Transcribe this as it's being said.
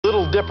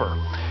Dipper.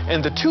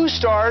 And the two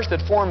stars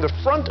that form the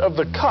front of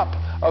the cup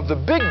of the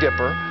Big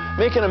Dipper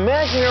make an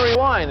imaginary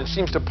line that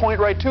seems to point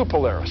right to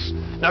Polaris.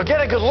 Now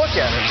get a good look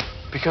at it,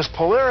 because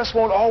Polaris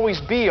won't always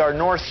be our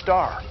North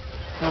Star.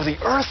 Now the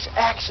Earth's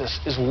axis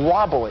is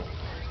wobbling,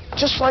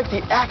 just like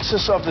the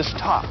axis of this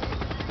top.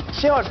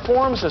 See how it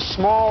forms a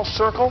small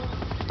circle?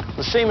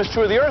 The same is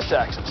true of the Earth's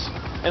axis.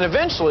 And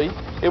eventually,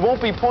 it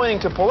won't be pointing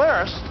to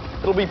Polaris,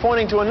 it'll be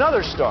pointing to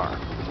another star,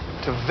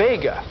 to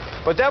Vega.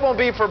 But that won't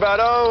be for about,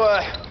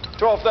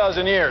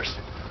 12,000 years.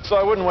 So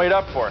I wouldn't wait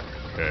up for it.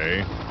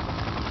 Okay.